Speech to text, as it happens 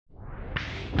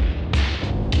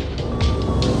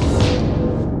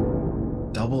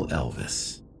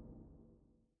Elvis.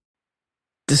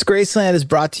 Disgraceland is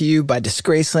brought to you by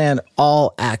Disgraceland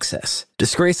All Access.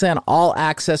 Disgraceland All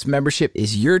Access membership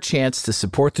is your chance to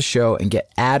support the show and get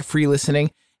ad-free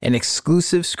listening, an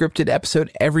exclusive scripted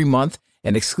episode every month,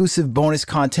 and exclusive bonus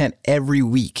content every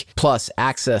week, plus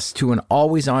access to an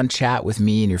always-on chat with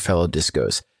me and your fellow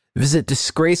discos. Visit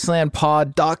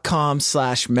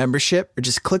disgracelandpod.com/membership or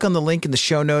just click on the link in the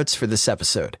show notes for this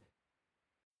episode.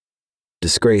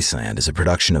 Disgraceland is a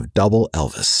production of Double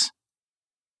Elvis.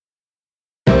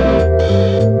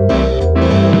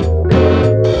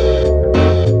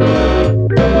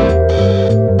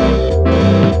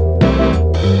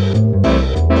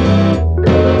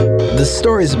 The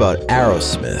stories about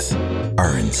Aerosmith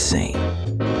are insane.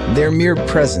 Their mere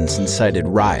presence incited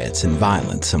riots and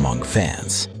violence among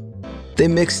fans. They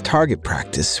mixed target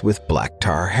practice with black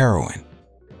tar heroin.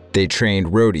 They trained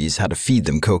roadies how to feed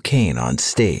them cocaine on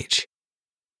stage.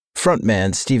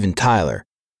 Frontman Steven Tyler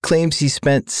claims he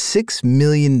spent $6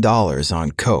 million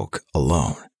on coke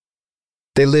alone.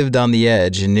 They lived on the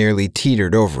edge and nearly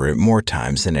teetered over it more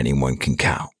times than anyone can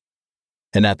count.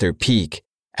 And at their peak,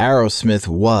 Aerosmith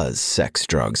was sex,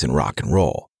 drugs, and rock and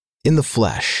roll, in the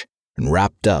flesh, and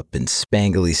wrapped up in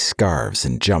spangly scarves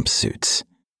and jumpsuits.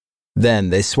 Then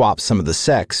they swapped some of the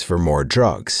sex for more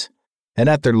drugs. And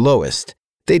at their lowest,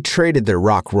 they traded their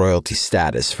rock royalty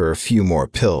status for a few more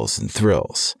pills and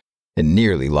thrills, and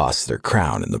nearly lost their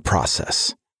crown in the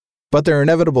process. But their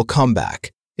inevitable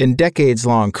comeback, and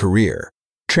decades-long career,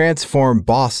 transformed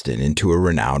Boston into a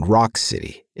renowned rock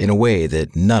city in a way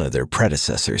that none of their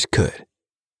predecessors could.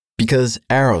 Because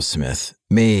Aerosmith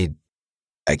made,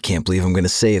 I can't believe I'm going to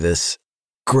say this,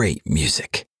 great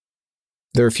music.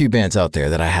 There are a few bands out there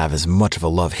that I have as much of a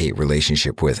love-hate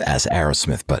relationship with as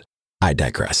Aerosmith, but I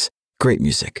digress. Great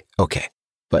music, okay.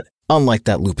 But unlike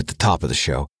that loop at the top of the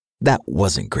show, that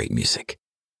wasn't great music.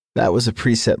 That was a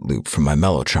preset loop from my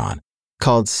Mellotron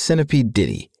called Centipede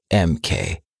Ditty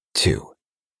MK2.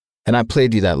 And I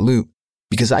played you that loop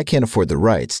because I can't afford the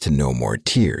rights to No More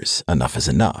Tears, Enough is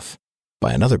Enough,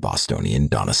 by another Bostonian,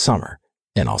 Donna Summer,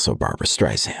 and also Barbra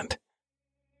Streisand.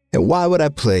 And why would I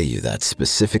play you that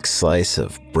specific slice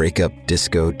of breakup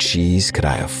disco cheese? Could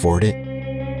I afford it?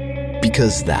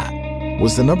 Because that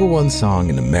was the #1 song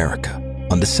in America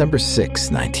on December 6,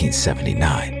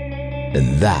 1979.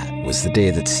 And that was the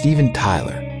day that Steven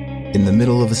Tyler, in the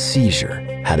middle of a seizure,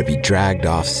 had to be dragged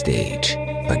off stage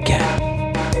again.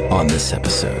 On this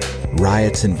episode,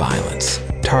 riots and violence,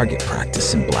 target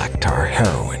practice and black tar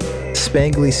heroin,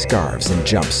 spangly scarves and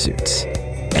jumpsuits,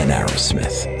 and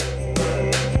Aerosmith.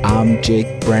 I'm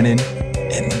Jake Brennan,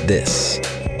 and this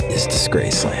is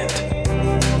Disgraceland.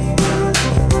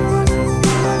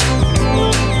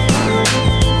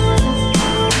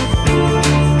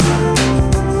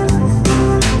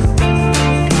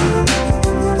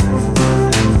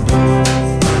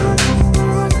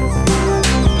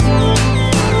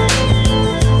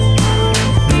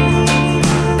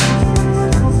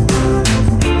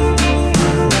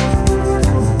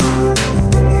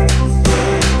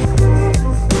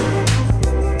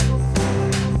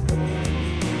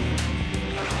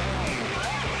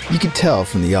 You could tell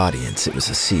from the audience it was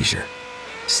a seizure.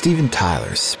 Steven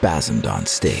Tyler spasmed on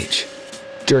stage,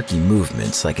 jerky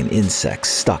movements like an insect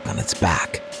stuck on its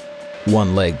back.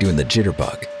 One leg doing the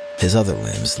jitterbug, his other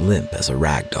limbs limp as a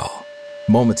rag doll.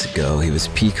 Moments ago, he was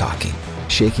peacocking,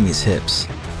 shaking his hips,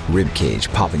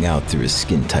 ribcage popping out through his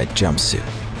skin-tight jumpsuit.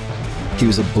 He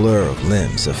was a blur of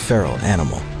limbs, a feral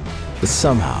animal, but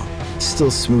somehow still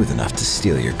smooth enough to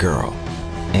steal your girl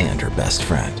and her best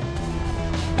friend.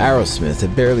 Aerosmith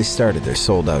had barely started their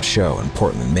sold-out show in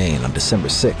Portland, Maine on December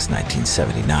 6,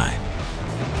 1979.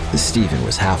 Steven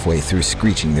was halfway through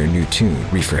screeching their new tune,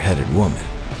 Reefer-Headed Woman,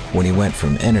 when he went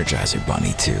from Energizer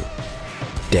Bunny to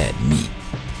dead meat.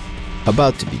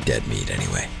 About to be dead meat,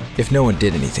 anyway, if no one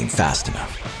did anything fast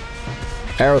enough.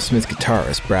 Aerosmith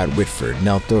guitarist Brad Whitford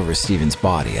knelt over Steven's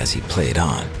body as he played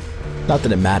on. Not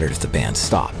that it mattered if the band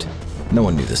stopped. No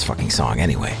one knew this fucking song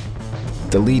anyway.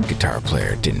 The lead guitar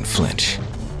player didn't flinch.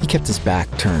 He kept his back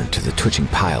turned to the twitching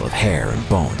pile of hair and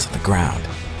bones on the ground,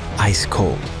 ice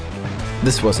cold.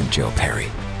 This wasn't Joe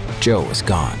Perry. Joe was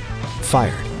gone,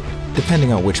 fired,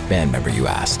 depending on which band member you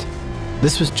asked.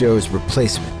 This was Joe's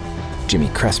replacement, Jimmy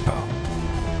Crespo.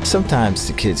 Sometimes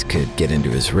the kids could get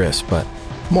into his riffs, but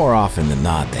more often than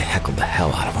not, they heckled the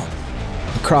hell out of him.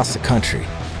 Across the country,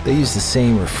 they used the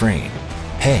same refrain.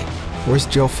 Hey, where's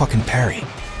Joe fucking Perry?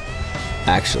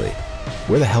 Actually,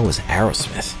 where the hell was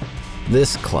Aerosmith?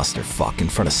 This clusterfuck in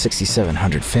front of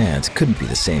 6,700 fans couldn't be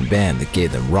the same band that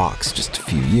gave them rocks just a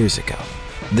few years ago.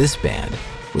 This band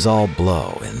was all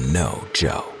blow and no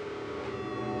Joe.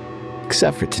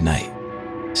 Except for tonight.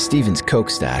 Stephen's coke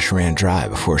stash ran dry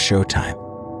before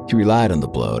showtime. He relied on the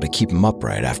blow to keep him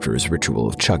upright after his ritual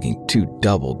of chugging 2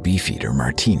 double Beefeater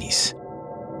martinis.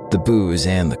 The booze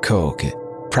and the coke, it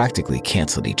practically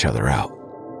canceled each other out.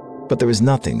 But there was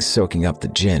nothing soaking up the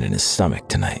gin in his stomach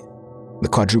tonight. The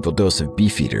quadruple dose of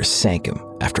Beefeater sank him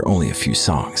after only a few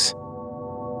songs.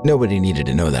 Nobody needed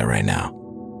to know that right now.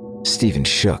 Stephen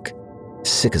shook,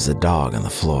 sick as a dog on the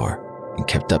floor, and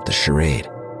kept up the charade.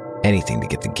 Anything to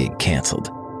get the gig canceled,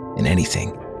 and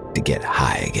anything to get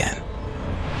high again.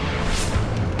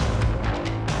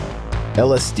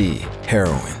 LSD,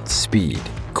 heroin, speed,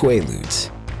 Quaaludes.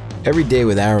 Every day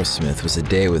with Aerosmith was a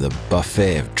day with a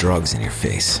buffet of drugs in your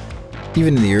face.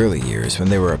 Even in the early years, when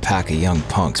they were a pack of young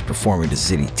punks performing to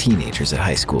city teenagers at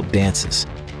high school dances.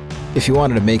 If you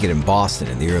wanted to make it in Boston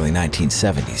in the early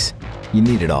 1970s, you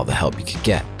needed all the help you could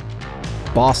get.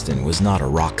 Boston was not a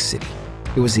rock city.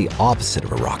 It was the opposite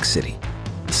of a rock city.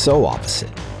 So opposite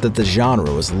that the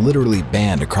genre was literally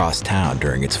banned across town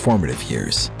during its formative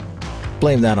years.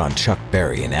 Blame that on Chuck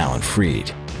Berry and Alan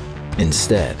Freed.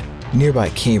 Instead, nearby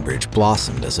Cambridge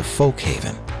blossomed as a folk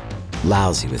haven,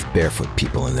 lousy with barefoot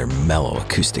people in their mellow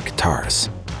acoustic guitars.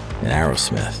 And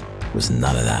Aerosmith was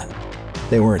none of that.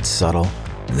 They weren't subtle,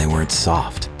 and they weren't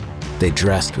soft. They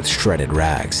dressed with shredded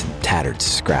rags and tattered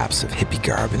scraps of hippie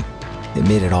garb, and they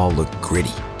made it all look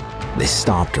gritty. They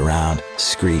stomped around,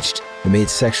 screeched, and made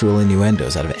sexual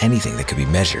innuendos out of anything that could be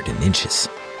measured in inches.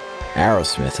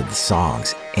 Aerosmith had the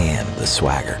songs and the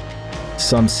swagger.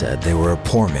 Some said they were a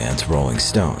poor man's Rolling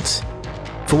Stones.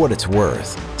 For what it's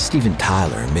worth, Steven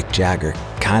Tyler and Mick Jagger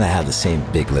kinda had the same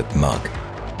big lip mug.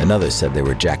 Another said they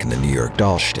were Jack and the New York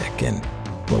Doll shtick, and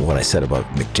well, what I said about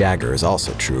Mick Jagger is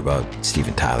also true about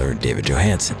Steven Tyler and David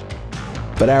Johansen.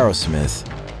 But Aerosmith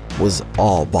was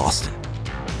all Boston.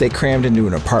 They crammed into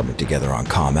an apartment together on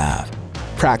Comm Ave,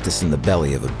 practiced in the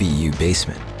belly of a BU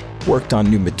basement, worked on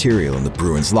new material in the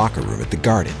Bruins locker room at the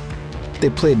Garden.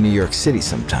 They played in New York City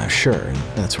sometimes, sure, and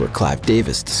that's where Clive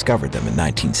Davis discovered them in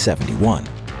 1971.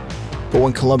 But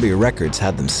when Columbia Records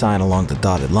had them sign along the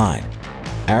dotted line,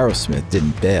 Aerosmith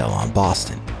didn't bail on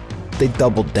Boston. They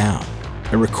doubled down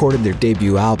and recorded their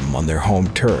debut album on their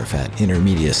home turf at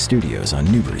Intermedia Studios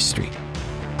on Newbury Street.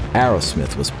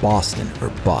 Aerosmith was Boston or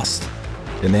bust,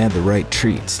 and they had the right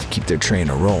treats to keep their train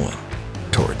a-rolling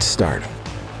towards stardom.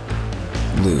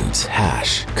 Ludes,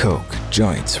 hash, coke,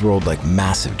 joints rolled like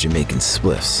massive Jamaican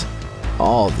spliffs.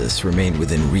 All of this remained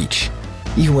within reach,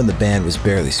 even when the band was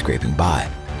barely scraping by.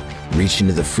 Reach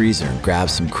into the freezer and grab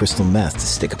some crystal meth to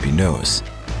stick up your nose.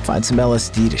 Find some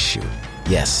LSD to shoot.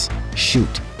 Yes,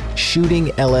 shoot. Shooting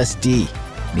LSD.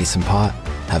 Need some pot?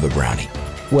 Have a brownie.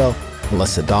 Well,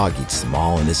 unless the dog eats them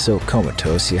all and is so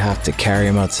comatose you have to carry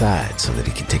him outside so that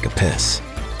he can take a piss.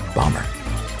 Bummer.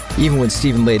 Even when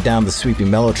Stephen laid down the sweeping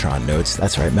Mellotron notes,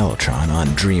 that's right, Mellotron, on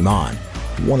Dream On,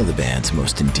 one of the band's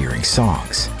most endearing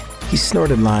songs, he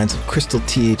snorted lines of crystal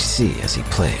THC as he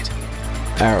played.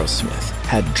 Aerosmith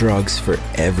had drugs for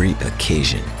every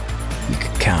occasion. You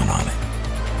could count on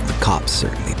it. The cops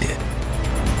certainly did.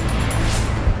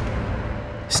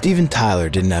 Steven Tyler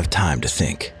didn't have time to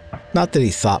think. Not that he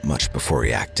thought much before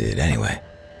he acted, anyway.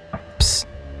 Psst,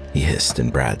 he hissed in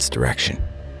Brad's direction.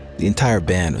 The entire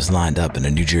band was lined up in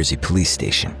a New Jersey police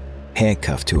station,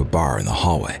 handcuffed to a bar in the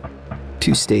hallway.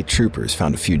 2 state troopers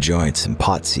found a few joints and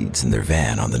pot seeds in their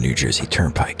van on the New Jersey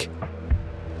Turnpike.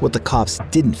 What the cops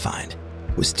didn't find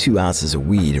was 2 ounces of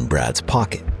weed in Brad's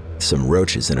pocket, some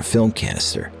roaches in a film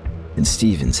canister, and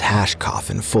Stephen's hash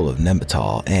coffin full of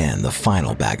Nembutal and the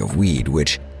final bag of weed,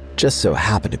 which just so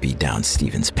happened to be down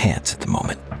Stephen's pants at the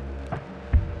moment.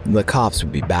 The cops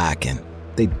would be back, and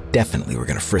they definitely were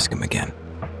going to frisk him again.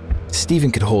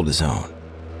 Stephen could hold his own.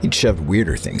 He'd shoved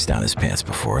weirder things down his pants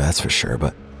before, that's for sure,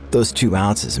 but those 2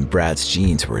 ounces in Brad's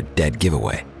jeans were a dead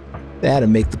giveaway. They had to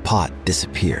make the pot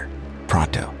disappear,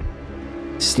 pronto.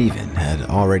 Stephen had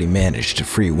already managed to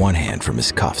free one hand from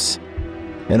his cuffs,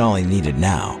 and all he needed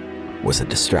now was a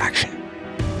distraction.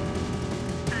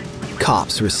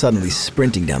 Cops were suddenly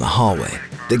sprinting down the hallway.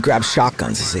 They grabbed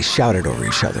shotguns as they shouted over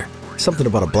each other, something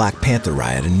about a Black Panther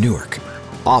riot in Newark.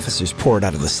 Officers poured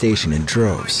out of the station in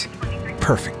droves.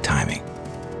 Perfect timing.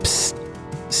 Psst.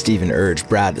 Stephen urged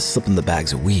Brad to slip in the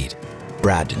bags of weed.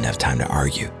 Brad didn't have time to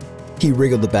argue. He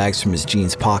wriggled the bags from his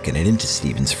jeans pocket and into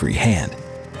Stephen's free hand.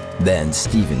 Then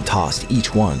Stephen tossed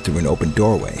each one through an open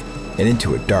doorway and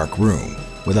into a dark room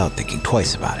without thinking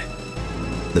twice about it.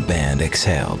 The band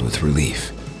exhaled with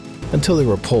relief until they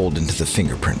were pulled into the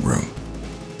fingerprint room.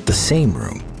 The same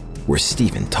room where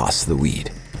Stephen tossed the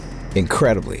weed.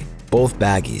 Incredibly, both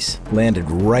baggies landed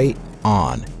right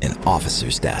on an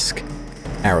officer's desk.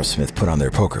 Aerosmith put on their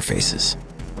poker faces.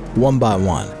 One by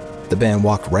one, the band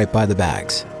walked right by the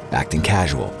bags, acting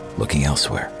casual, looking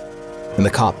elsewhere. And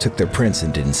the cop took their prints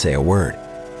and didn't say a word.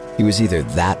 He was either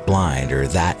that blind or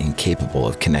that incapable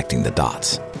of connecting the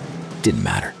dots. Didn't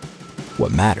matter.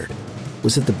 What mattered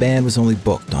was that the band was only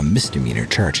booked on misdemeanor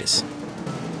charges.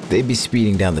 They'd be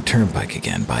speeding down the turnpike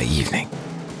again by evening,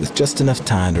 with just enough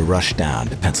time to rush down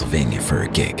to Pennsylvania for a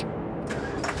gig.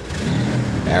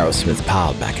 Aerosmith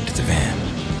piled back into the van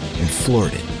and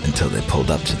floored it until they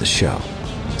pulled up to the show,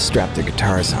 strapped their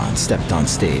guitars on, stepped on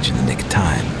stage in the nick of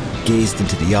time, gazed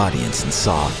into the audience and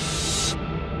saw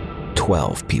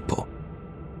 12 people.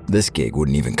 This gig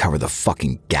wouldn't even cover the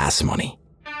fucking gas money.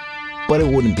 But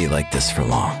it wouldn't be like this for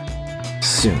long.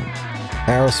 Soon,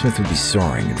 Aerosmith would be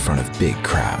soaring in front of big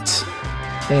crowds.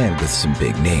 And with some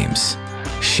big names.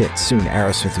 Shit, soon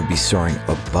Aerosmith would be soaring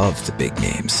above the big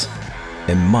names.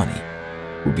 And money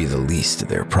would be the least of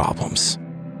their problems.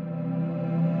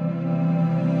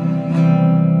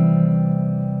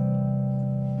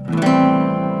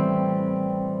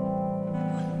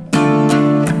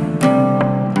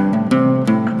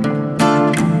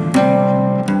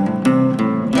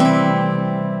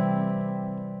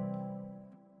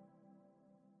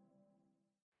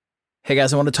 Hey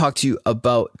guys, I want to talk to you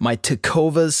about my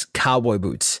Tecovas cowboy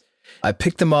boots. I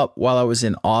picked them up while I was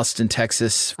in Austin,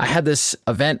 Texas. I had this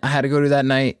event I had to go to that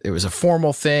night. It was a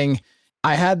formal thing.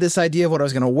 I had this idea of what I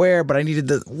was going to wear, but I needed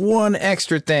the one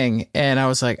extra thing. And I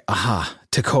was like, aha,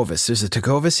 Tecovas. There's a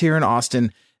Tecovas here in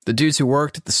Austin. The dudes who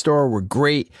worked at the store were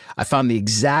great. I found the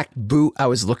exact boot I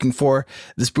was looking for.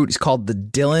 This boot is called the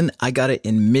Dylan. I got it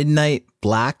in midnight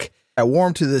black. I wore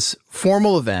them to this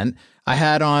formal event. I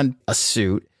had on a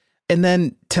suit. And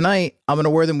then tonight, I'm going to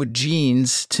wear them with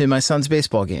jeans to my son's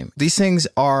baseball game. These things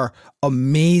are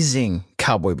amazing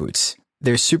cowboy boots.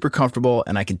 They're super comfortable,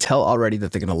 and I can tell already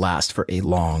that they're going to last for a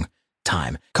long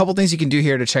time. A couple things you can do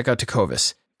here to check out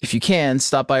Tecovas. If you can,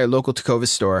 stop by your local Tecovas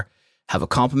store, have a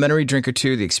complimentary drink or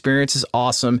two. The experience is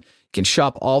awesome. You can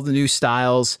shop all the new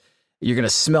styles. You're going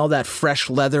to smell that fresh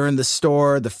leather in the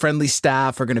store. The friendly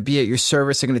staff are going to be at your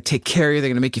service. They're going to take care of you. They're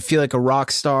going to make you feel like a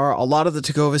rock star. A lot of the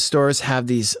Tecovas stores have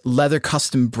these leather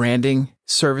custom branding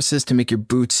services to make your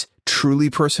boots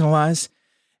truly personalized.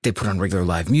 They put on regular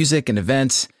live music and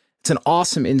events. It's an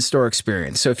awesome in-store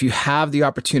experience. So if you have the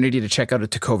opportunity to check out a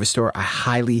Tecovas store, I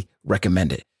highly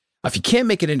recommend it. If you can't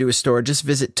make it into a store, just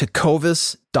visit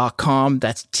tecovas.com.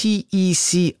 That's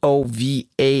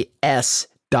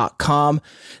Tecovas.com.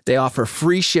 They offer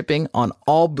free shipping on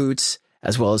all boots,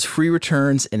 as well as free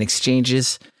returns and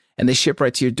exchanges, and they ship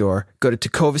right to your door. Go to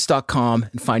Tecovas.com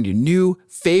and find your new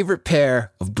favorite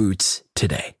pair of boots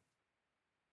today.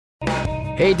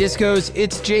 Hey Discos,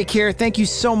 it's Jake here. Thank you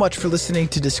so much for listening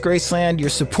to Disgraceland. Your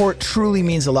support truly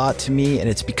means a lot to me, and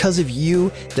it's because of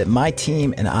you that my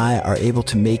team and I are able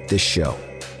to make this show.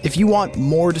 If you want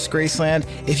more Disgraceland,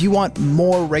 if you want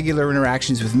more regular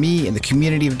interactions with me and the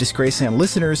community of Disgraceland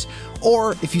listeners,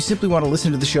 or if you simply want to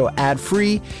listen to the show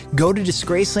ad-free, go to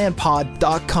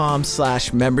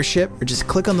disgracelandpod.com/membership or just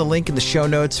click on the link in the show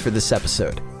notes for this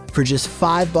episode. For just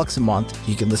 $5 a month,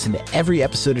 you can listen to every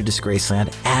episode of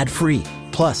Disgraceland ad-free.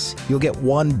 Plus, you'll get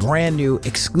one brand new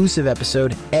exclusive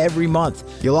episode every month.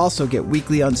 You'll also get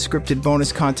weekly unscripted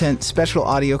bonus content, special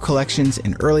audio collections,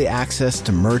 and early access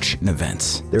to merch and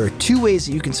events. There are two ways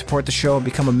that you can support the show and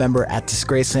become a member at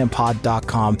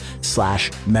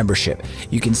disgracelandpod.com/membership.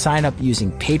 You can sign up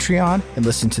using Patreon and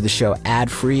listen to the show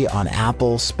ad-free on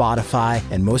Apple, Spotify,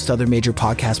 and most other major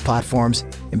podcast platforms.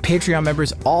 And Patreon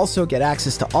members also get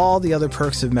access to all the other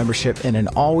perks of membership and an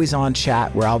always-on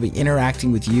chat where I'll be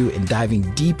interacting with you and diving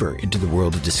deeper into the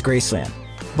world of Disgraceland.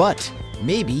 But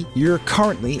maybe you're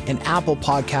currently an Apple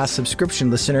Podcast subscription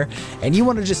listener and you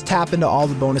want to just tap into all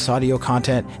the bonus audio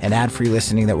content and ad-free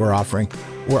listening that we're offering.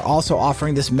 We're also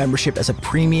offering this membership as a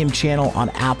premium channel on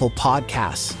Apple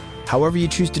Podcasts. However you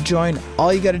choose to join,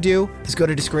 all you got to do is go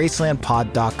to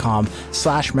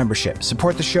disgracelandpod.com/membership.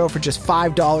 Support the show for just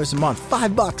 $5 a month,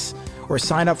 $5, or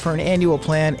sign up for an annual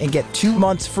plan and get 2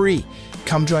 months free.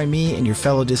 Come join me and your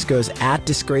fellow discos at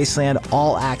Disgraceland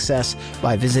All Access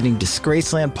by visiting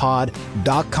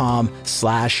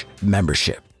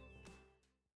disgracelandpod.com/membership.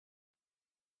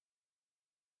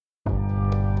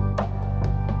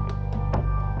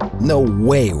 No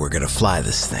way we're going to fly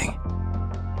this thing.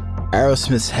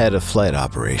 Aerosmith's head of flight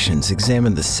operations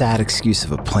examined the sad excuse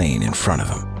of a plane in front of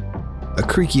him. A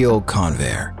creaky old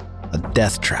Convair, a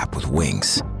death trap with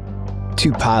wings.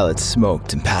 Two pilots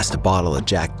smoked and passed a bottle of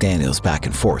Jack Daniels back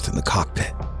and forth in the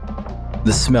cockpit.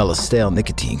 The smell of stale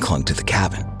nicotine clung to the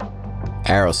cabin.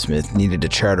 Aerosmith needed to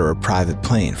charter a private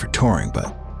plane for touring,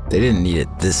 but they didn't need it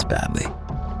this badly.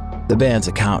 The band's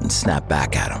accountant snapped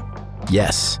back at him.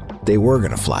 Yes, they were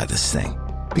going to fly this thing,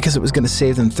 because it was going to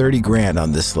save them 30 grand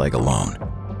on this leg alone.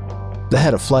 The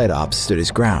head of flight ops stood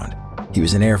his ground. He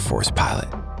was an Air Force pilot.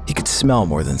 He could smell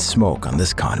more than smoke on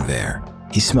this conveyor.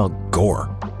 He smelled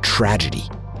gore, tragedy.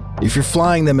 If you're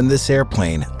flying them in this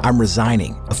airplane, I'm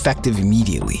resigning, effective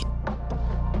immediately.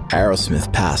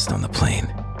 Aerosmith passed on the plane.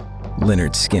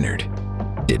 Lynyrd Skynyrd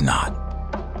did not.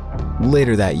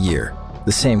 Later that year,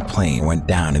 the same plane went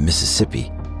down in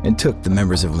Mississippi and took the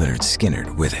members of Lynyrd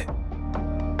Skynyrd with it.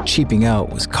 Cheaping out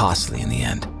was costly in the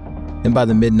end, and by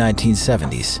the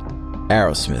mid-1970s,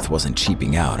 Aerosmith wasn't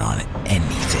cheaping out on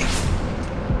anything.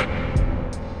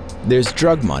 There's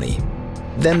drug money,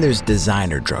 then there's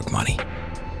designer drug money.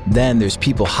 Then there's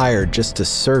people hired just to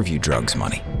serve you drugs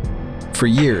money. For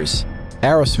years,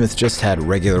 Aerosmith just had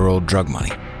regular old drug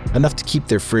money, enough to keep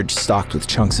their fridge stocked with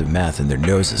chunks of meth and their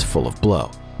noses full of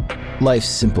blow. Life's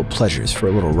simple pleasures for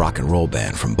a little rock and roll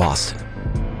band from Boston.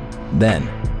 Then,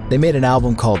 they made an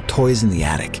album called Toys in the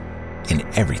Attic, and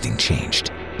everything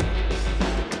changed.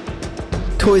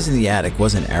 Toys in the Attic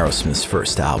wasn't Aerosmith's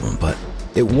first album, but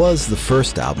it was the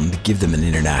first album to give them an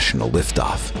international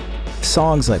liftoff.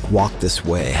 Songs like Walk This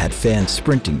Way had fans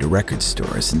sprinting to record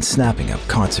stores and snapping up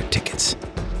concert tickets.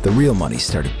 The real money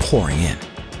started pouring in,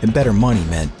 and better money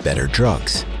meant better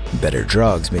drugs. Better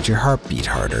drugs made your heart beat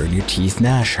harder and your teeth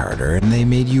gnash harder, and they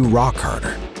made you rock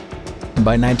harder.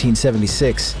 By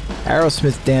 1976,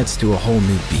 Aerosmith danced to a whole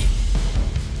new beat.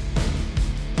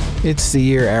 It's the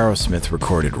year Aerosmith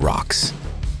recorded Rocks,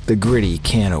 the gritty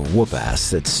can of whoop-ass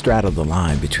that straddled the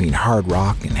line between hard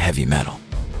rock and heavy metal.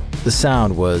 The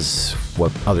sound was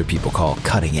what other people call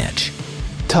cutting edge,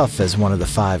 tough as one of the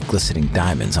 5 glistening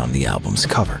diamonds on the album's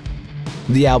cover.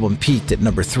 The album peaked at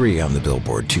number 3 on the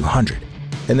Billboard 200,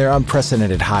 and their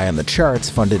unprecedented high on the charts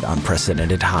funded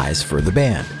unprecedented highs for the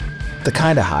band. The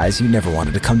kind of highs you never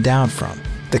wanted to come down from,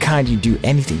 the kind you'd do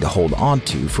anything to hold on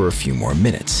to for a few more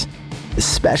minutes,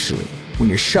 especially when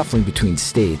you're shuffling between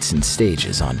states and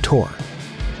stages on tour.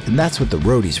 And that's what the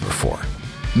roadies were for.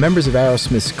 Members of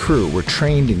Aerosmith's crew were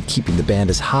trained in keeping the band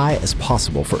as high as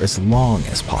possible for as long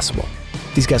as possible.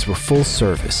 These guys were full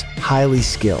service, highly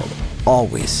skilled,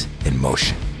 always in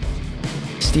motion.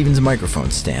 Steven's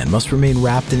microphone stand must remain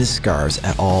wrapped in his scarves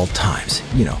at all times.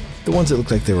 You know, the ones that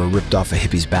look like they were ripped off a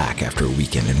hippie's back after a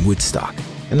weekend in Woodstock.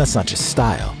 And that's not just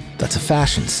style, that's a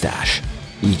fashion stash.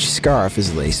 Each scarf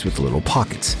is laced with little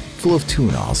pockets, full of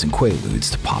tune-alls and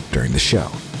quaaludes to pop during the show.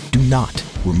 Do not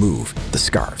remove the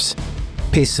scarves.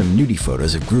 Paste some nudie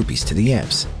photos of groupies to the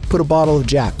amps. Put a bottle of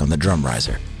Jack on the drum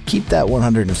riser. Keep that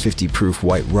 150 proof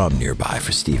white rum nearby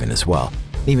for Steven as well,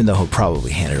 even though he'll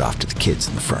probably hand it off to the kids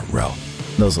in the front row.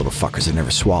 Those little fuckers have never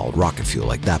swallowed rocket fuel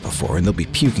like that before, and they'll be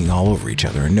puking all over each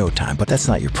other in no time, but that's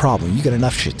not your problem. You got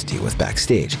enough shit to deal with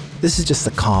backstage. This is just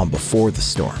the calm before the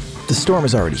storm. The storm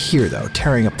is already here though,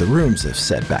 tearing up the rooms they've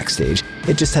set backstage.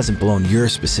 It just hasn't blown your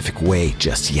specific way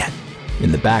just yet.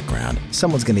 In the background,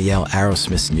 someone's gonna yell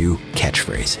Aerosmith's new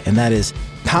catchphrase, and that is,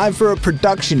 "Time for a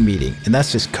production meeting," and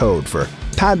that's just code for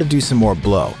time to do some more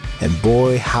blow. And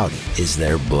boy, howdy, is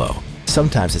there blow.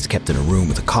 Sometimes it's kept in a room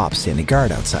with a cop standing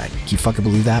guard outside. Can you fucking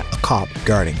believe that? A cop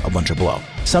guarding a bunch of blow.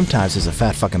 Sometimes there's a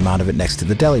fat fucking mound of it next to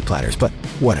the deli platters, but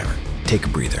whatever. Take a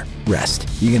breather. Rest.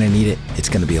 You're gonna need it. It's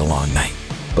gonna be a long night.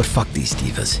 But fuck these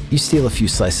divas. You steal a few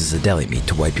slices of deli meat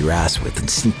to wipe your ass with and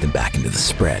sneak them back into the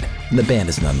spread. And the band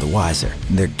is none the wiser.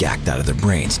 And they're gacked out of their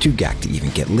brains, too gacked to even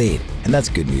get laid. And that's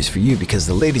good news for you because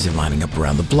the ladies are lining up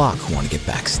around the block who want to get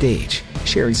backstage.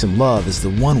 Sharing some love is the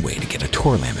one way to get a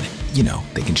tour laminate. You know,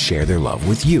 they can share their love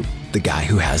with you, the guy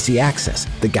who has the access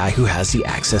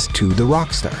to the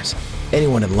rock stars.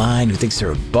 Anyone in line who thinks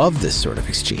they're above this sort of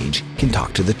exchange can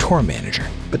talk to the tour manager.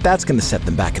 But that's going to set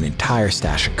them back an entire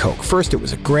stash of coke. First it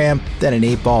was a gram, then an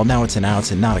 8-ball, now it's an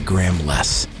ounce and not a gram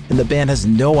less. And the band has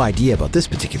no idea about this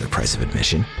particular price of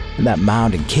admission, and that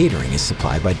mound and catering is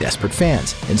supplied by desperate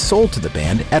fans and sold to the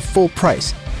band at full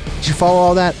price. Did you follow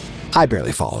all that? I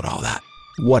barely followed all that.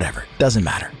 Whatever, doesn't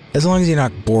matter. As long as you're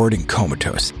not bored and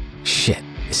comatose. Shit,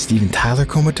 is Steven Tyler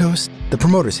comatose? The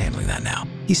promoter's handling that now.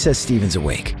 He says Steven's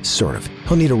awake, sort of.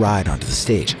 He'll need a ride onto the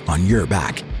stage, on your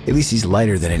back. At least he's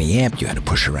lighter than any amp you had to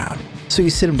push around. So you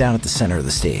sit him down at the center of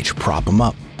the stage, prop him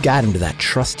up, guide him to that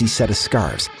trusty set of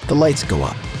scarves. The lights go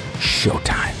up.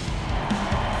 Showtime.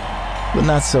 But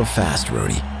not so fast,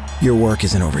 roadie. Your work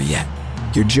isn't over yet.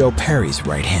 You're Joe Perry's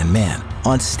right-hand man,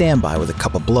 on standby with a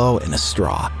cup of blow and a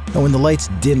straw. And when the lights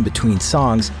dim between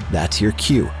songs, that's your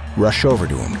cue. Rush over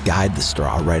to him, guide the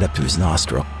straw right up to his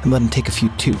nostril, and let him take a few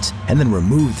toots, and then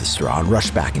remove the straw and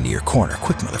rush back into your corner.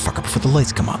 Quick, motherfucker, before the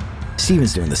lights come up.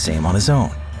 Steven's doing the same on his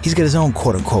own. He's got his own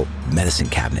quote-unquote medicine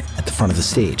cabinet at the front of the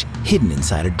stage, hidden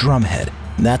inside a drum head.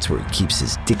 And that's where he keeps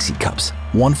his Dixie cups,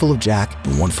 one full of Jack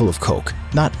and one full of Coke.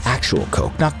 Not actual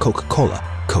Coke, not Coca-Cola,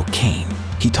 cocaine.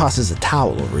 He tosses a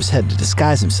towel over his head to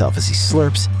disguise himself as he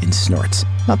slurps and snorts.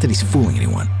 Not that he's fooling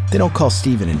anyone. They don't call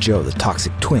Steven and Joe the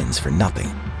toxic twins for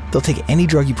nothing. They'll take any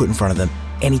drug you put in front of them,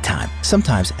 anytime,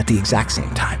 sometimes at the exact same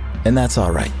time. And that's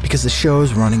all right, because the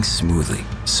show's running smoothly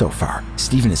so far.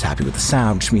 Steven is happy with the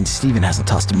sound, which means Steven hasn't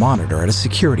tossed a monitor at a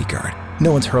security guard.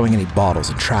 No one's hurling any bottles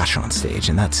and trash on stage,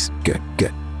 and that's good.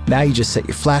 Now you just set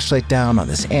your flashlight down on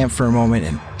this amp for a moment,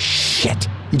 and shit,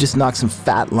 you just knocked some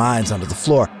fat lines onto the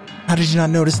floor. How did you not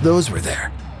notice those were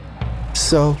there?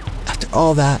 So, after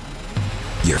all that,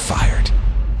 you're fired.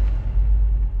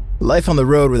 Life on the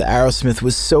road with Aerosmith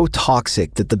was so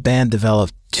toxic that the band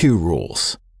developed 2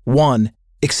 rules. 1,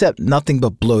 accept nothing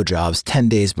but blowjobs 10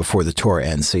 days before the tour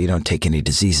ends so you don't take any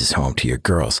diseases home to your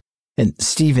girls. And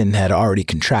Steven had already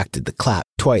contracted the clap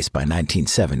twice by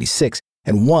 1976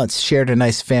 and once shared a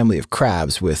nice family of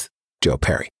crabs with Joe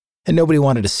Perry. And nobody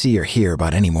wanted to see or hear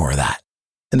about any more of that.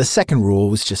 And the second rule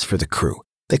was just for the crew.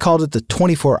 They called it the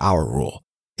 24-hour rule.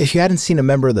 If you hadn't seen a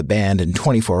member of the band in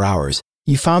 24 hours,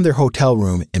 you found their hotel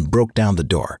room and broke down the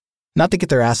door. Not to get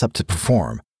their ass up to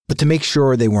perform, but to make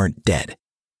sure they weren't dead.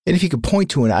 And if you could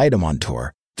point to an item on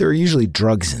tour, there were usually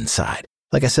drugs inside.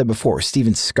 Like I said before,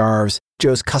 Steven's scarves,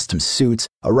 Joe's custom suits,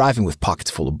 arriving with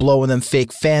pockets full of blow in them,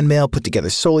 fake fan mail put together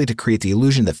solely to create the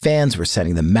illusion that fans were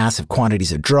sending them massive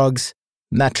quantities of drugs.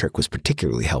 And that trick was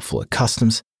particularly helpful at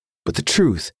customs. But the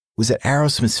truth was that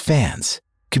Aerosmith's fans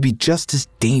could be just as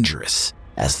dangerous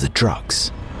as the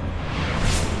drugs.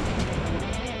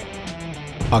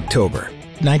 October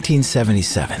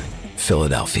 1977,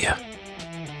 Philadelphia.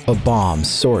 A bomb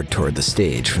soared toward the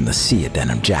stage from the sea of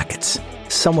denim jackets.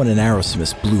 Someone in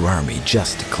Aerosmith's Blue Army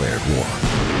just declared war.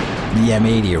 The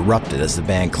M-80 erupted as the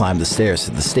band climbed the stairs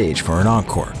to the stage for an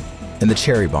encore, and the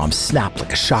cherry bomb snapped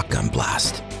like a shotgun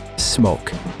blast.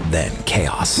 Smoke, then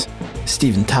chaos.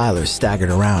 Steven Tyler staggered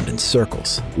around in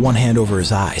circles, one hand over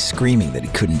his eye, screaming that he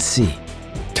couldn't see.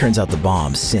 Turns out the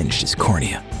bomb singed his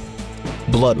cornea.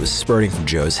 Blood was spurting from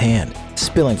Joe's hand,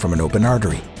 spilling from an open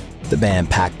artery. The band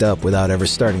packed up without ever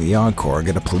starting the encore and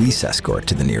got a police escort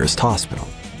to the nearest hospital.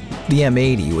 The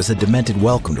M-80 was a demented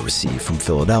welcome to receive from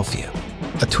Philadelphia,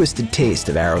 a twisted taste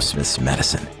of Aerosmith's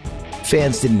medicine.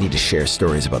 Fans didn't need to share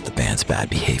stories about the band's bad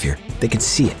behavior. They could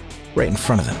see it right in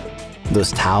front of them.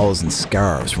 Those towels and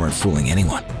scarves weren't fooling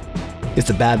anyone. If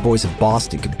the bad boys of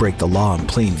Boston could break the law in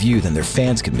plain view, then their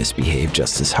fans could misbehave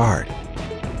just as hard.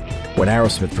 When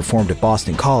Aerosmith performed at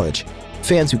Boston College,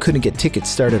 fans who couldn't get tickets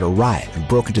started a riot and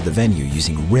broke into the venue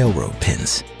using railroad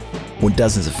pins. When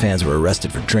dozens of fans were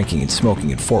arrested for drinking and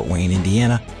smoking in Fort Wayne,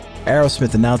 Indiana,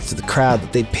 Aerosmith announced to the crowd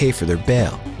that they'd pay for their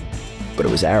bail. But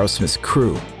it was Aerosmith's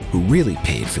crew who really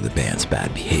paid for the band's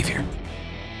bad behavior.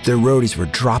 Their roadies were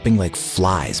dropping like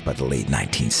flies by the late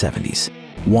 1970s.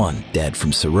 One dead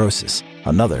from cirrhosis,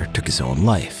 another took his own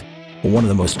life. One of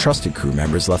the most trusted crew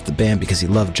members left the band because he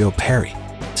loved Joe Perry.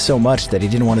 So much that he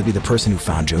didn't want to be the person who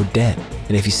found Joe dead.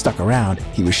 And if he stuck around,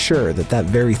 he was sure that that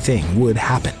very thing would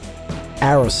happen.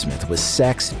 Aerosmith was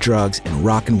sex, drugs, and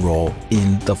rock and roll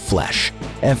in the flesh.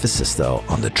 Emphasis, though,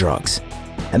 on the drugs.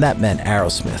 And that meant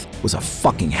Aerosmith was a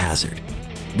fucking hazard.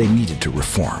 They needed to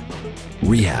reform.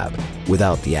 Rehab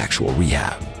without the actual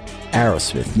rehab.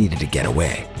 Aerosmith needed to get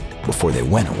away before they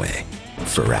went away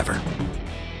forever.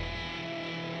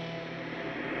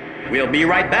 We'll be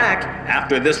right back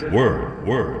after this word.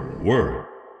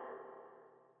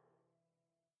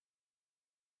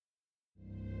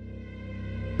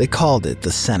 They called it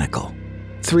the Cenacle.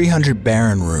 300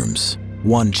 barren rooms,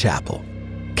 one chapel,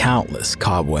 countless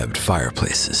cobwebbed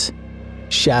fireplaces.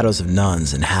 Shadows of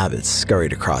nuns and habits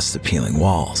scurried across the peeling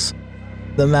walls.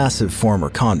 The massive former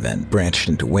convent branched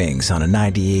into wings on a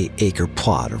 98-acre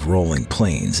plot of rolling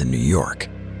plains in New York.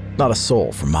 Not a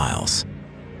soul for miles.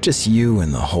 Just you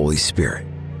and the Holy Spirit.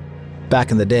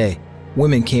 Back in the day,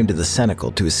 women came to the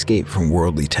Cenacle to escape from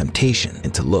worldly temptation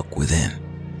and to look within.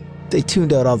 They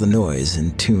tuned out all the noise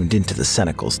and tuned into the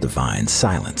Cenacle's divine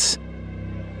silence.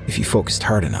 If you focused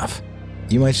hard enough,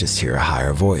 you might just hear a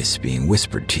higher voice being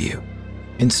whispered to you,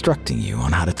 instructing you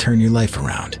on how to turn your life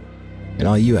around. And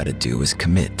all you had to do was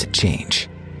commit to change.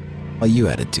 All you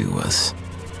had to do was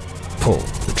pull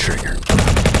the trigger.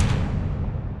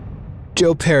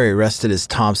 Joe Perry rested his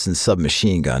Thompson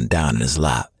submachine gun down in his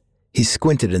lap. He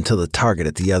squinted until the target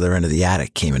at the other end of the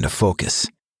attic came into focus.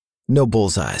 No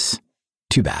bullseyes.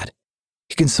 Too bad.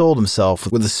 He consoled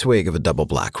himself with a swig of a double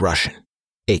black Russian,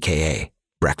 a.k.a.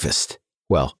 breakfast.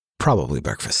 Well, probably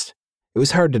breakfast. It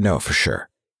was hard to know for sure.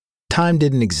 Time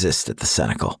didn't exist at the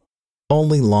Cenacle.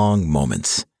 Only long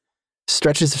moments.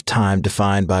 Stretches of time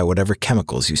defined by whatever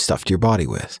chemicals you stuffed your body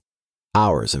with.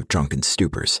 Hours of drunken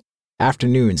stupors.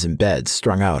 Afternoons in bed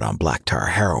strung out on black tar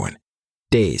heroin.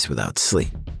 Days without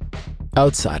sleep.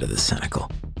 Outside of the Cenacle,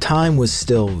 time was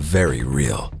still very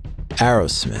real.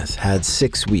 Aerosmith had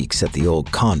 6 weeks at the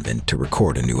old convent to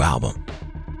record a new album.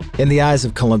 In the eyes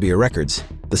of Columbia Records,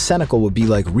 the Cenacle would be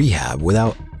like rehab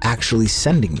without actually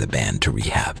sending the band to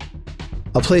rehab.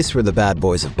 A place where the bad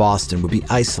boys of Boston would be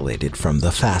isolated from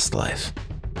the fast life.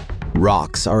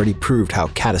 Rocks already proved how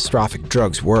catastrophic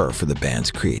drugs were for the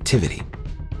band's creativity.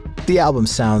 The album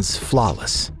sounds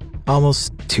flawless,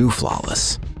 almost too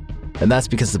flawless. And that's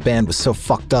because the band was so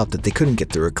fucked up that they couldn't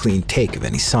get through a clean take of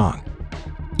any song.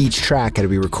 Each track had to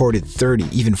be recorded 30,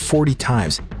 even 40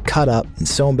 times, cut up and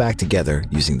sewn back together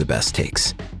using the best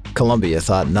takes. Columbia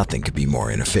thought nothing could be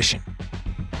more inefficient.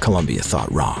 Columbia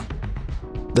thought wrong.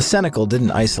 The Cenacle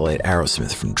didn't isolate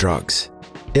Aerosmith from drugs.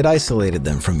 It isolated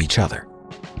them from each other.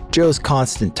 Joe's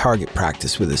constant target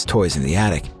practice with his toys in the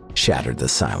attic shattered the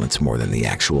silence more than the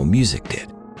actual music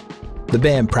did. The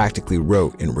band practically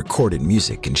wrote and recorded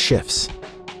music in shifts.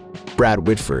 Brad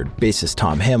Whitford, bassist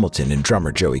Tom Hamilton, and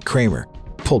drummer Joey Kramer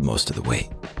pulled most of the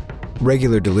weight.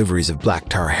 Regular deliveries of black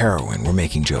tar heroin were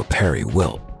making Joe Perry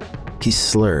wilt. He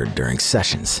slurred during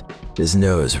sessions, his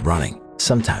nose running,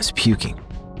 sometimes puking.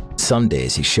 Some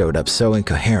days he showed up so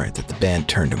incoherent that the band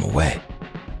turned him away.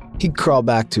 He'd crawl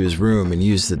back to his room and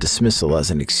use the dismissal as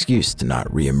an excuse to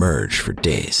not re-emerge for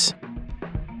days.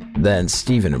 Then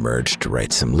Steven emerged to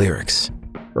write some lyrics,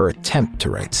 or attempt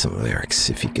to write some lyrics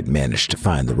if he could manage to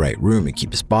find the right room and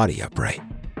keep his body upright.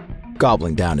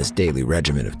 Gobbling down his daily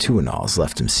regimen of Tuinals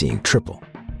left him seeing triple,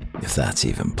 if that's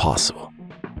even possible.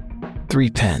 3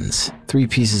 pens, 3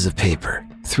 pieces of paper,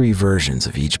 3 versions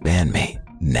of each bandmate,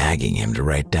 nagging him to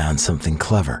write down something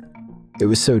clever. It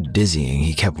was so dizzying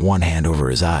he kept one hand over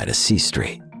his eye to see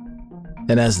straight.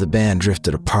 And as the band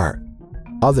drifted apart,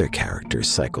 other characters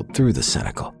cycled through the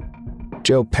Cenacle.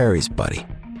 Joe Perry's buddy,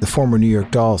 the former New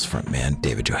York Dolls frontman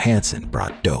David Johansen,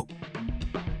 brought dope.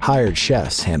 Hired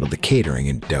chefs handled the catering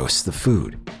and dosed the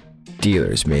food.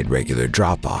 Dealers made regular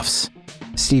drop-offs.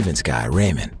 Steven's guy,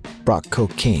 Raymond, brought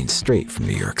cocaine straight from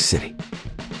New York City.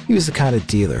 He was the kind of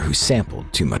dealer who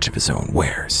sampled too much of his own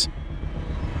wares.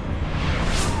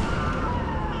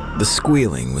 The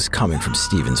squealing was coming from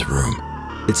Steven's room.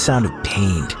 It sounded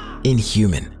pained,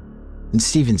 inhuman, and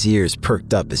Steven's ears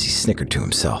perked up as he snickered to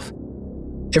himself.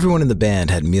 Everyone in the band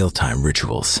had mealtime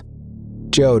rituals.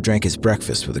 Joe drank his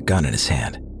breakfast with a gun in his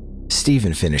hand.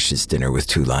 Steven finished his dinner with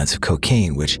 2 lines of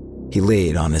cocaine, which he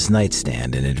laid on his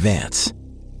nightstand in advance.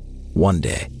 One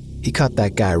day, he caught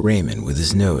that guy Raymond with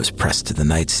his nose pressed to the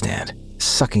nightstand,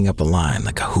 sucking up a line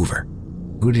like a Hoover.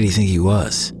 Who did he think he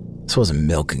was? This wasn't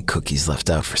milk and cookies left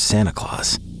out for Santa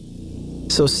Claus.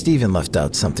 So Steven left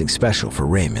out something special for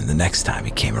Raymond the next time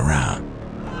he came around.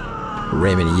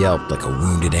 Raymond yelped like a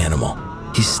wounded animal.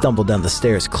 He stumbled down the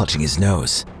stairs clutching his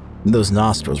nose. Those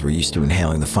nostrils were used to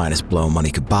inhaling the finest blow money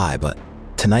could buy, but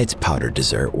tonight's powdered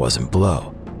dessert wasn't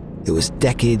blow. It was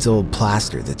decades-old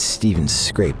plaster that Steven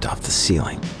scraped off the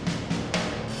ceiling.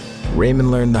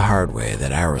 Raymond learned the hard way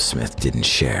that Aerosmith didn't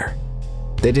share.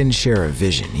 They didn't share a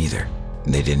vision either,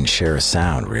 and they didn't share a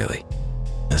sound really,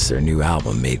 as their new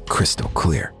album made crystal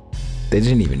clear. They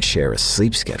didn't even share a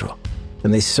sleep schedule,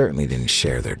 and they certainly didn't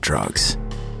share their drugs.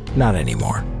 Not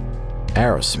anymore.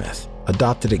 Aerosmith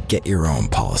adopted a get-your-own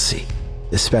policy,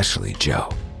 especially Joe.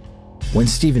 When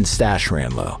Steven's stash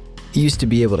ran low, he used to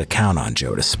be able to count on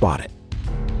Joe to spot it.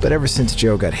 But ever since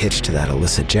Joe got hitched to that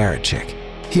Alyssa Jarrett chick,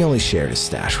 he only shared his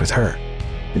stash with her,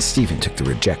 and Steven took the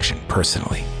rejection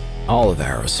personally. All of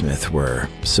Aerosmith were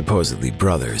supposedly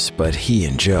brothers, but he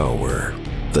and Joe were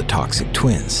the toxic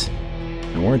twins.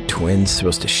 And weren't twins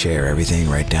supposed to share everything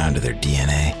right down to their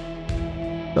DNA?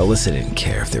 Alyssa didn't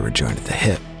care if they were joined at the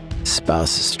hip.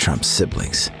 Spouses trumped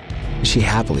siblings. She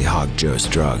happily hogged Joe's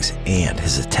drugs and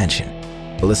his attention.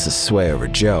 Alyssa's sway over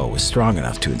Joe was strong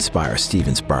enough to inspire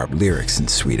Steven's barbed lyrics and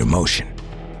sweet emotion.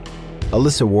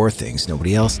 Alyssa wore things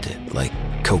nobody else did, like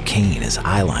cocaine as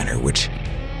eyeliner, which,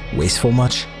 wasteful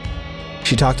much?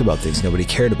 She talked about things nobody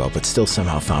cared about, but still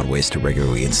somehow found ways to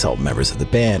regularly insult members of the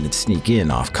band and sneak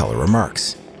in off-color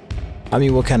remarks. I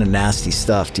mean, what kind of nasty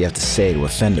stuff do you have to say to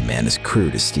offend a man as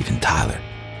crude as Steven Tyler?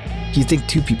 You'd think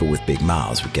 2 people with big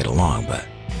mouths would get along, but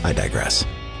I digress.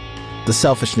 The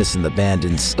selfishness in the band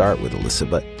didn't start with Alyssa,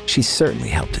 but she certainly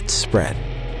helped it spread.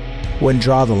 When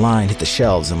Draw the Line hit the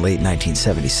shelves in late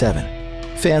 1977,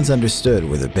 fans understood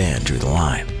where the band drew the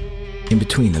line. In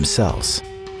between themselves.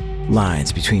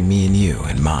 Lines between me and you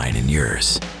and mine and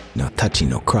yours. No touchy,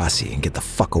 no crossy, and get the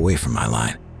fuck away from my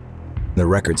line. The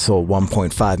record sold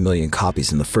 1.5 million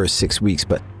copies in the first 6 weeks,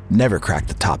 but never cracked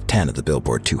the top 10 of the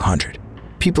Billboard 200.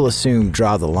 People assumed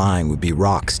Draw the Line would be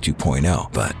rock's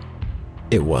 2.0, but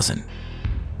it wasn't.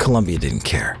 Columbia didn't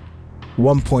care.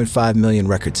 1.5 million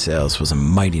record sales was a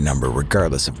mighty number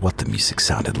regardless of what the music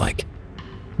sounded like.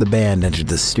 The band entered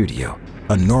the studio,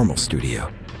 a normal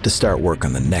studio, to start work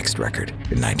on the next record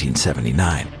in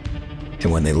 1979.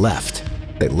 And when they left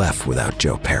without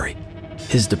Joe Perry.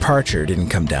 His departure didn't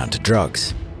come down to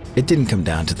drugs. It didn't come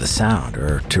down to the sound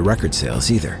or to record sales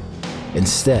either.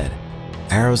 Instead,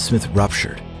 Aerosmith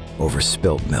ruptured over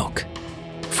spilt milk.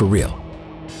 For real.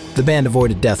 The band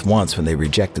avoided death once when they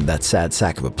rejected that sad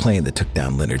sack of a plane that took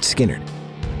down Lynyrd Skynyrd.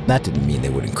 That didn't mean they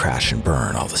wouldn't crash and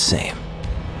burn all the same.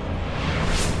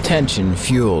 Tension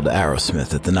fueled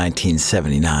Aerosmith at the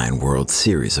 1979 World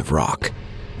Series of Rock.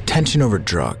 Tension over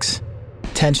drugs.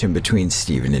 Tension between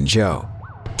Steven and Joe.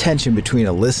 Tension between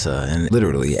Alyssa and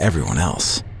literally everyone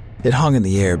else. It hung in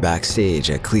the air backstage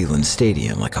at Cleveland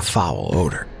Stadium like a foul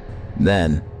odor.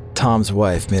 Then, Tom's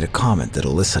wife made a comment that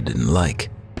Alyssa didn't like.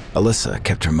 Alyssa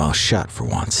kept her mouth shut for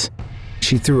once.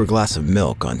 She threw a glass of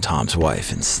milk on Tom's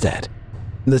wife instead.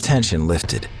 The tension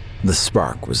lifted, the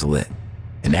spark was lit,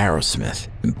 and Aerosmith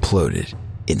imploded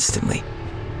instantly.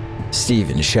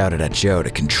 Steven shouted at Joe to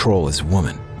control his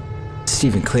woman.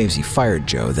 Steven claims he fired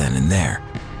Joe then and there,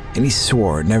 and he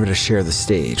swore never to share the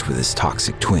stage with his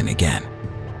toxic twin again,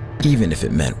 even if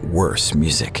it meant worse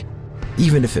music,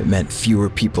 even if it meant fewer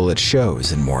people at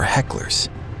shows and more hecklers,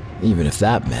 even if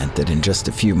that meant that in just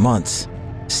a few months,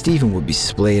 Steven would be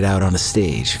splayed out on a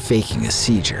stage faking a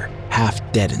seizure, half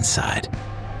dead inside,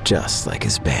 just like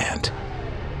his band.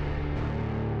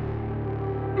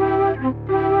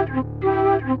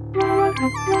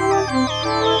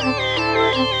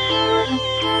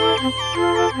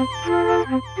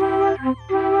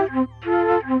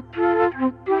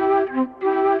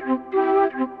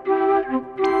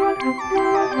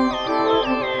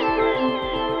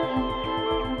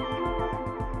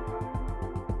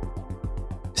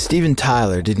 Steven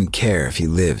Tyler didn't care if he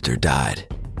lived or died.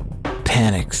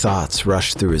 Panicked thoughts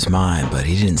rushed through his mind, but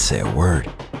he didn't say a word.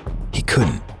 He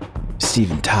couldn't.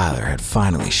 Steven Tyler had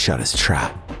finally shut his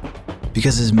trap,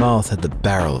 because his mouth had the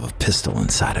barrel of a pistol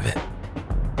inside of it.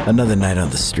 Another night on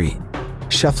the street,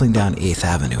 shuffling down 8th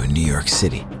Avenue in New York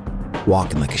City,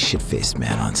 walking like a shit-faced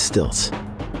man on stilts.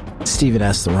 Steven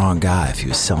asked the wrong guy if he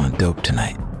was selling dope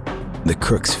tonight. The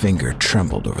crook's finger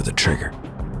trembled over the trigger.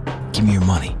 "Give me your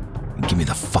money, and give me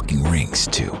the fucking rings,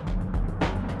 too."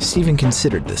 Steven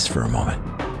considered this for a moment.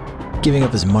 Giving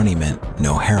up his money meant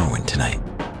no heroin tonight.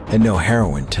 And no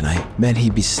heroin tonight meant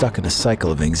he'd be stuck in a cycle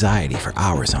of anxiety for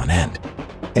hours on end.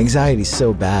 Anxiety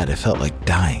so bad it felt like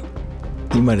dying.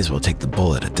 He might as well take the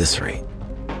bullet at this rate.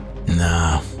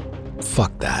 Nah,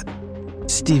 fuck that.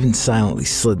 Steven silently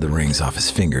slid the rings off his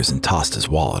fingers and tossed his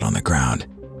wallet on the ground.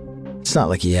 It's not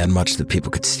like he had much that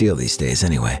people could steal these days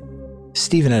anyway.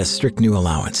 Steven had a strict new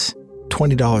allowance,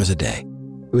 $20 a day.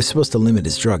 It was supposed to limit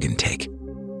his drug intake.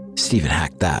 Steven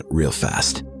hacked that real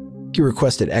fast. He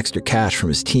requested extra cash from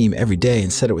his team every day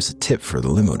and said it was a tip for the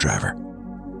limo driver.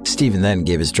 Steven then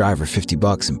gave his driver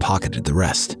 $50 and pocketed the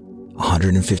rest,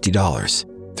 $150,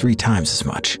 3 times as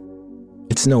much.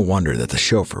 It's no wonder that the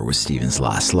chauffeur was Steven's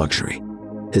last luxury.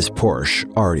 His Porsche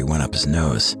already went up his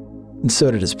nose, and so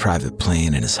did his private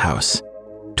plane and his house.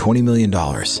 $20 million,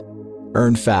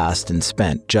 earned fast and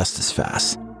spent just as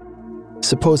fast.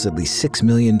 Supposedly $6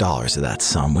 million of that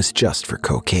sum was just for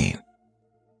cocaine.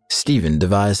 Steven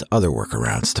devised other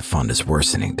workarounds to fund his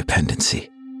worsening dependency.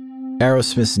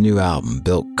 Aerosmith's new album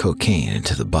built cocaine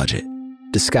into the budget,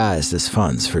 disguised as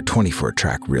funds for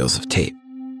 24-track reels of tape.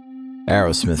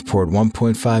 Aerosmith poured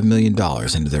 $1.5 million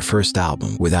into their first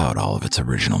album without all of its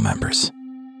original members.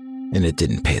 And it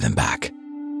didn't pay them back.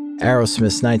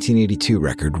 Aerosmith's 1982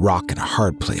 record, Rock in a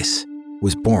Hard Place,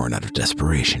 was born out of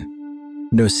desperation.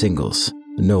 No singles,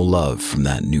 no love from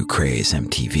that new craze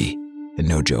MTV, and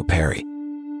no Joe Perry.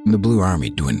 The Blue Army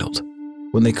dwindled.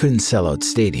 When they couldn't sell out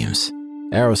stadiums,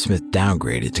 Aerosmith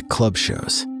downgraded to club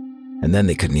shows, and then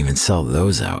they couldn't even sell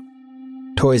those out.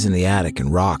 Toys in the Attic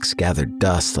and Rocks gathered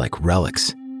dust like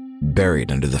relics,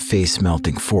 buried under the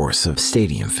face-melting force of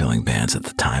stadium-filling bands at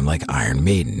the time like Iron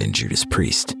Maiden and Judas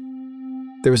Priest.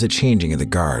 There was a changing of the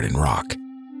guard in rock,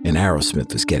 and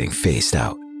Aerosmith was getting phased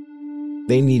out.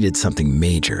 They needed something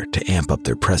major to amp up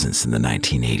their presence in the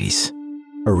 1980s.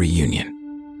 A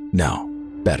reunion. No,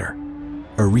 better,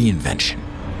 a reinvention.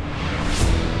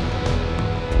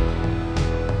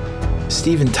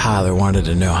 Steven Tyler wanted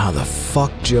to know how the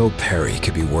fuck Joe Perry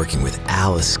could be working with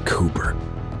Alice Cooper.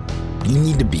 "You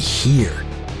need to be here,"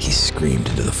 he screamed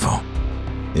into the phone.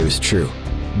 It was true.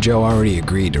 Joe already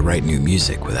agreed to write new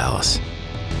music with Alice.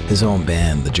 His own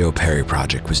band, the Joe Perry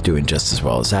Project, was doing just as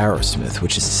well as Aerosmith,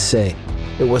 which is to say,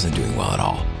 it wasn't doing well at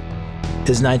all.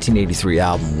 His 1983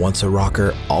 album, Once a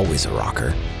Rocker, Always a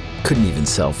Rocker, couldn't even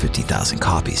sell 50,000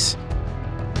 copies.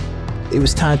 It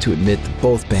was time to admit that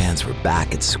both bands were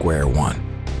back at square one,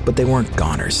 but they weren't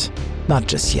goners, not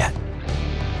just yet.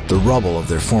 The rubble of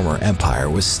their former empire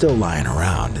was still lying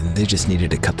around, and they just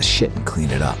needed to cut the shit and clean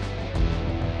it up.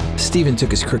 Steven took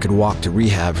his crooked walk to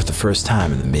rehab for the first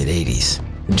time in the mid-80s,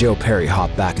 and Joe Perry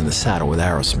hopped back in the saddle with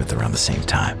Aerosmith around the same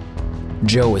time.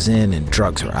 Joe was in and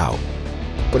drugs were out.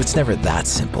 But it's never that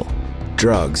simple.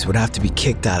 Drugs would have to be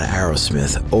kicked out of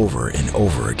Aerosmith over and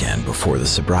over again before the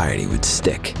sobriety would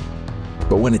stick.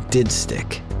 But when it did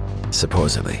stick,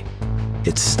 supposedly,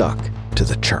 it stuck to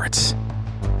the charts.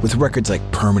 With records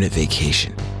like Permanent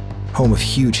Vacation, home of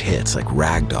huge hits like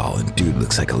Ragdoll and Dude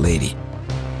Looks Like a Lady,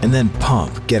 and then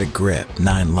Pump, Get a Grip,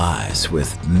 9 Lives,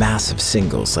 with massive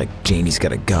singles like Janie's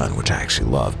Got a Gun, which I actually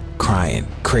love, Crying,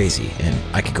 Crazy, and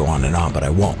I could go on, but I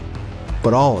won't.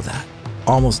 But all of that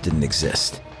almost didn't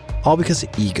exist. All because of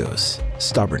egos,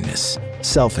 stubbornness,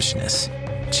 selfishness,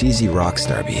 cheesy rock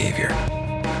star behavior.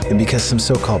 And because some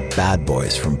so-called bad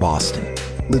boys from Boston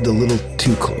lived a little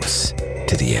too close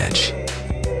to the edge.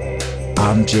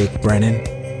 I'm Jake Brennan,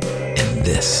 and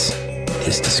this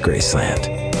is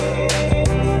Disgraceland.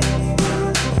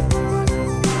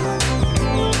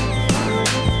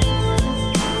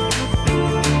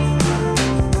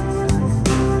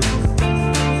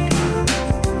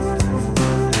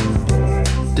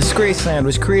 Disgraceland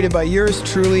was created by yours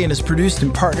truly and is produced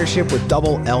in partnership with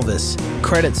Double Elvis.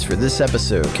 Credits for this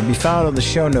episode can be found on the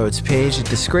show notes page at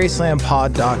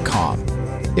disgracelandpod.com.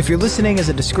 If you're listening as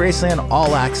a Disgraceland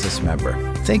All Access member,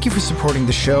 thank you for supporting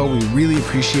the show. We really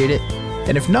appreciate it.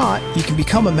 And if not, you can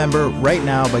become a member right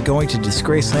now by going to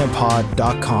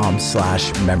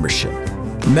disgracelandpod.com/membership.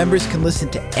 Members can listen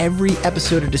to every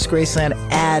episode of Disgraceland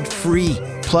ad-free.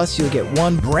 Plus, you'll get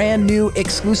one brand new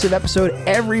exclusive episode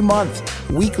every month.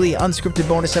 Weekly unscripted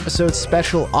bonus episodes,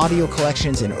 special audio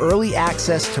collections, and early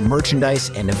access to merchandise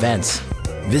and events.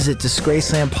 Visit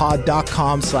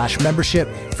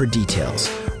disgracelandpod.com/membership for details.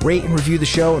 Rate and review the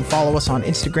show and follow us on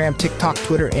Instagram, TikTok,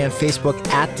 Twitter, and Facebook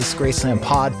at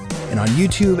DisgracelandPod and on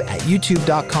YouTube at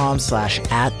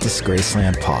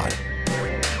youtube.com/@DisgracelandPod.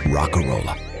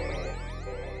 Rock-a-rolla.